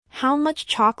How much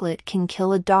chocolate can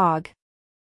kill a dog?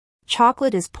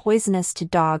 Chocolate is poisonous to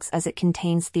dogs as it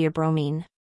contains theobromine.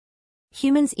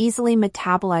 Humans easily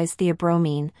metabolize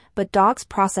theobromine, but dogs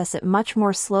process it much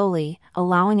more slowly,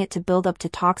 allowing it to build up to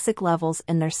toxic levels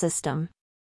in their system.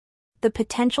 The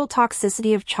potential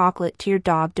toxicity of chocolate to your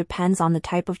dog depends on the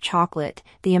type of chocolate,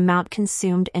 the amount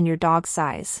consumed, and your dog's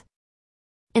size.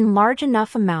 In large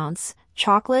enough amounts,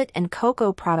 chocolate and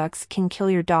cocoa products can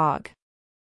kill your dog.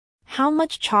 How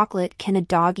much chocolate can a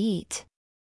dog eat?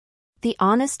 The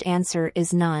honest answer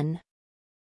is none.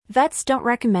 Vets don't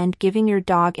recommend giving your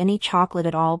dog any chocolate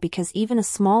at all because even a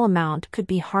small amount could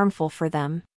be harmful for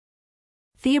them.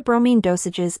 Theobromine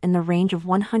dosages in the range of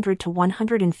 100 to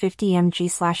 150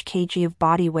 mg/kg of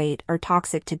body weight are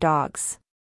toxic to dogs.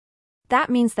 That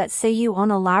means that say you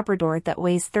own a Labrador that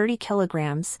weighs 30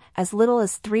 kilograms, as little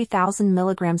as 3,000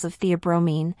 milligrams of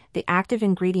theobromine, the active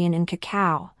ingredient in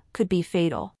cacao, could be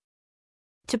fatal.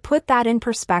 To put that in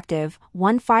perspective,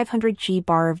 one 500g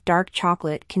bar of dark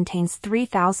chocolate contains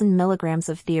 3,000 milligrams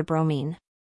of theobromine.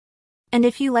 And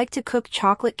if you like to cook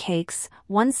chocolate cakes,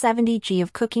 170g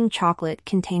of cooking chocolate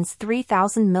contains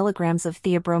 3,000 milligrams of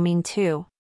theobromine too.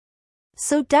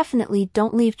 So definitely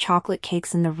don't leave chocolate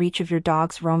cakes in the reach of your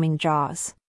dog's roaming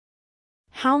jaws.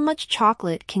 How much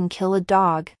chocolate can kill a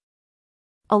dog?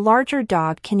 A larger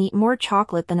dog can eat more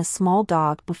chocolate than a small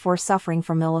dog before suffering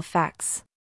from ill effects.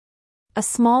 A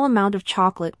small amount of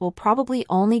chocolate will probably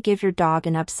only give your dog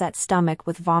an upset stomach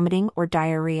with vomiting or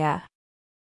diarrhea.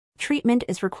 Treatment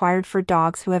is required for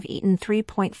dogs who have eaten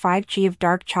 3.5g of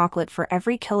dark chocolate for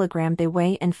every kilogram they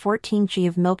weigh and 14g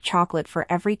of milk chocolate for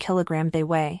every kilogram they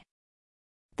weigh.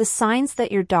 The signs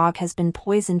that your dog has been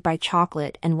poisoned by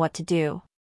chocolate and what to do.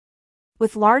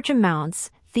 With large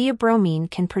amounts,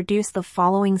 theobromine can produce the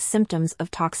following symptoms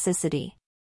of toxicity: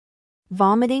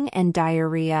 vomiting and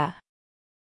diarrhea,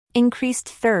 increased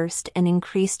thirst and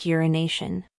increased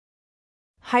urination,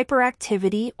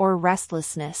 hyperactivity or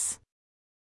restlessness,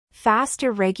 fast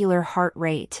irregular heart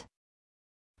rate,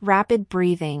 rapid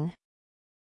breathing,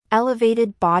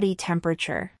 elevated body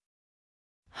temperature,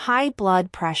 high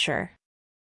blood pressure,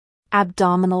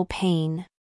 abdominal pain,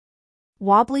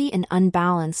 wobbly and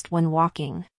unbalanced when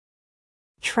walking,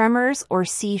 tremors or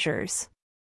seizures,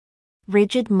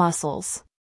 rigid muscles,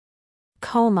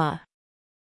 coma.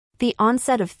 The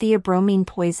onset of theobromine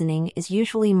poisoning is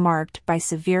usually marked by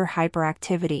severe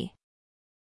hyperactivity.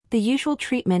 The usual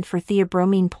treatment for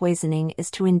theobromine poisoning is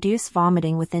to induce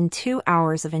vomiting within 2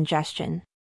 hours of ingestion.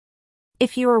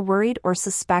 If you are worried or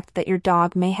suspect that your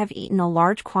dog may have eaten a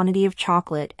large quantity of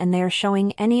chocolate and they are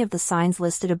showing any of the signs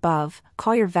listed above,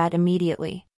 call your vet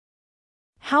immediately.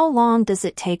 How long does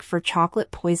it take for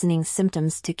chocolate poisoning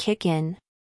symptoms to kick in?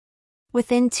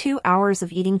 Within 2 hours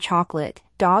of eating chocolate,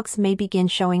 dogs may begin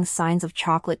showing signs of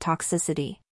chocolate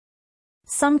toxicity.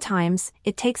 Sometimes,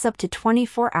 it takes up to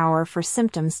 24 hours for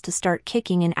symptoms to start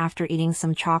kicking in after eating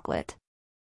some chocolate.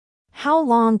 How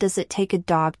long does it take a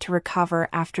dog to recover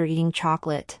after eating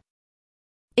chocolate?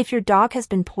 If your dog has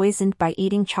been poisoned by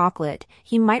eating chocolate,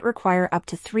 he might require up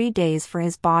to 3 days for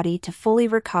his body to fully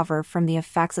recover from the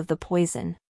effects of the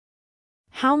poison.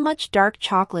 How much dark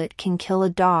chocolate can kill a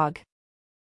dog?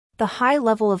 The high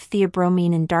level of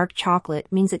theobromine in dark chocolate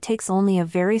means it takes only a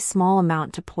very small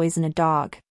amount to poison a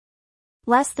dog.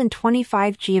 Less than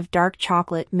 25g of dark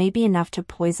chocolate may be enough to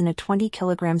poison a 20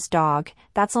 kilograms dog.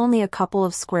 That's only a couple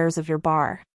of squares of your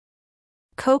bar.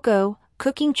 Cocoa,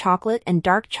 cooking chocolate and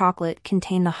dark chocolate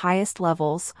contain the highest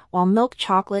levels, while milk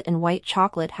chocolate and white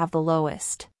chocolate have the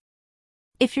lowest.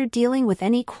 If you're dealing with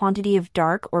any quantity of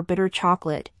dark or bitter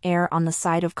chocolate, err on the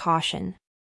side of caution.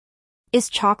 Is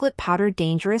chocolate powder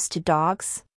dangerous to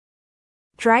dogs?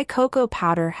 Dry cocoa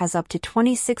powder has up to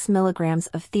 26 milligrams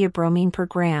of theobromine per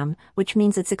gram, which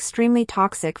means it's extremely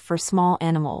toxic for small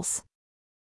animals.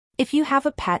 If you have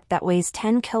a pet that weighs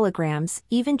 10 kilograms,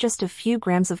 even just a few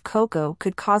grams of cocoa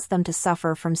could cause them to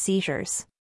suffer from seizures.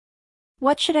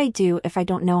 What should I do if I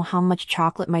don't know how much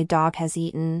chocolate my dog has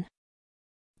eaten?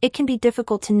 It can be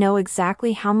difficult to know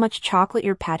exactly how much chocolate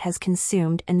your pet has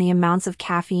consumed, and the amounts of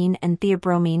caffeine and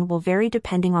theobromine will vary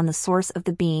depending on the source of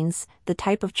the beans, the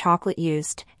type of chocolate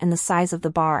used, and the size of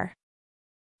the bar.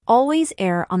 Always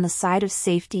err on the side of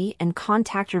safety and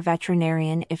contact your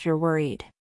veterinarian if you're worried.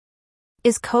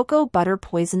 Is cocoa butter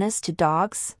poisonous to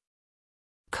dogs?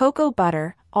 Cocoa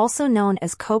butter, also known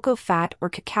as cocoa fat or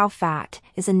cacao fat,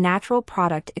 is a natural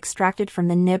product extracted from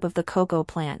the nib of the cocoa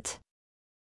plant.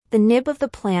 The nib of the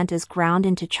plant is ground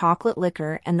into chocolate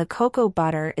liquor and the cocoa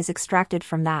butter is extracted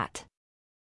from that.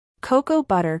 Cocoa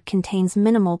butter contains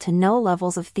minimal to no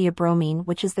levels of theobromine,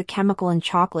 which is the chemical in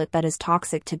chocolate that is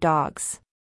toxic to dogs.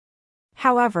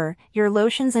 However, your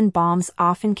lotions and balms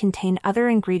often contain other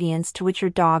ingredients to which your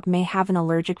dog may have an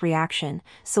allergic reaction,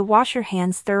 so wash your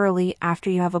hands thoroughly after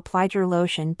you have applied your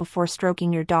lotion before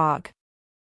stroking your dog.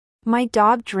 My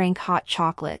dog drank hot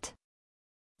chocolate.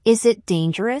 Is it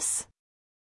dangerous?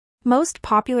 Most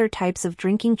popular types of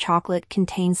drinking chocolate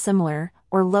contain similar,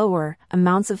 or lower,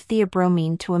 amounts of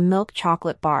theobromine to a milk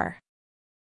chocolate bar.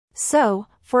 So,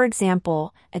 for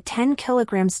example, a 10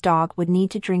 kilograms dog would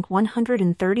need to drink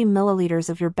 130 milliliters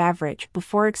of your beverage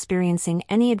before experiencing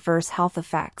any adverse health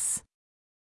effects.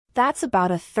 That's about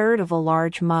a third of a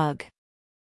large mug.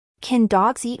 Can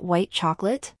dogs eat white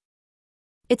chocolate?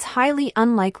 It's highly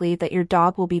unlikely that your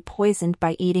dog will be poisoned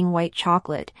by eating white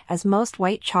chocolate, as most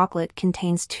white chocolate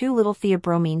contains too little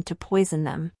theobromine to poison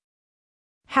them.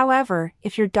 However,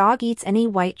 if your dog eats any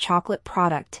white chocolate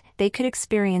product, they could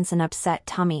experience an upset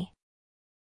tummy.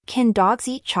 Can dogs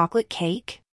eat chocolate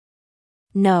cake?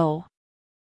 No.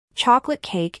 Chocolate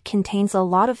cake contains a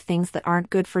lot of things that aren't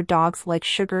good for dogs, like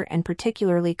sugar and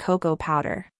particularly cocoa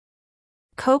powder.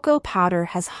 Cocoa powder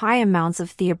has high amounts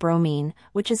of theobromine,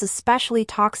 which is especially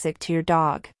toxic to your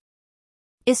dog.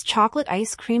 Is chocolate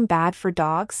ice cream bad for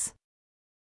dogs?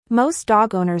 Most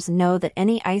dog owners know that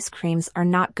any ice creams are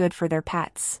not good for their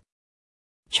pets.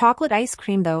 Chocolate ice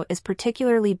cream, though, is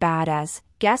particularly bad as,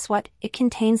 guess what, it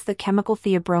contains the chemical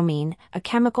theobromine, a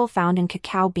chemical found in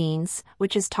cacao beans,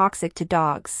 which is toxic to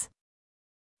dogs.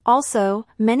 Also,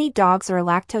 many dogs are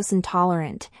lactose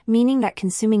intolerant, meaning that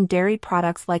consuming dairy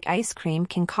products like ice cream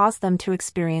can cause them to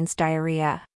experience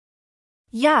diarrhea.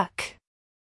 Yuck!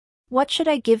 What should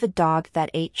I give a dog that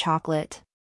ate chocolate?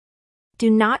 Do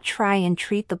not try and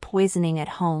treat the poisoning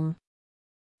at home.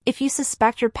 If you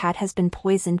suspect your pet has been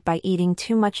poisoned by eating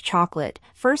too much chocolate,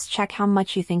 first check how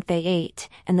much you think they ate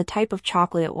and the type of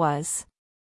chocolate it was.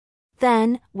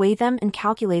 Then, weigh them and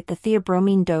calculate the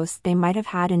theobromine dose they might have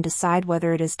had and decide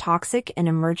whether it is toxic and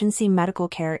emergency medical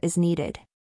care is needed.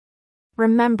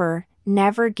 Remember,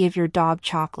 never give your dog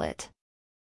chocolate.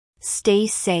 Stay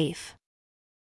safe.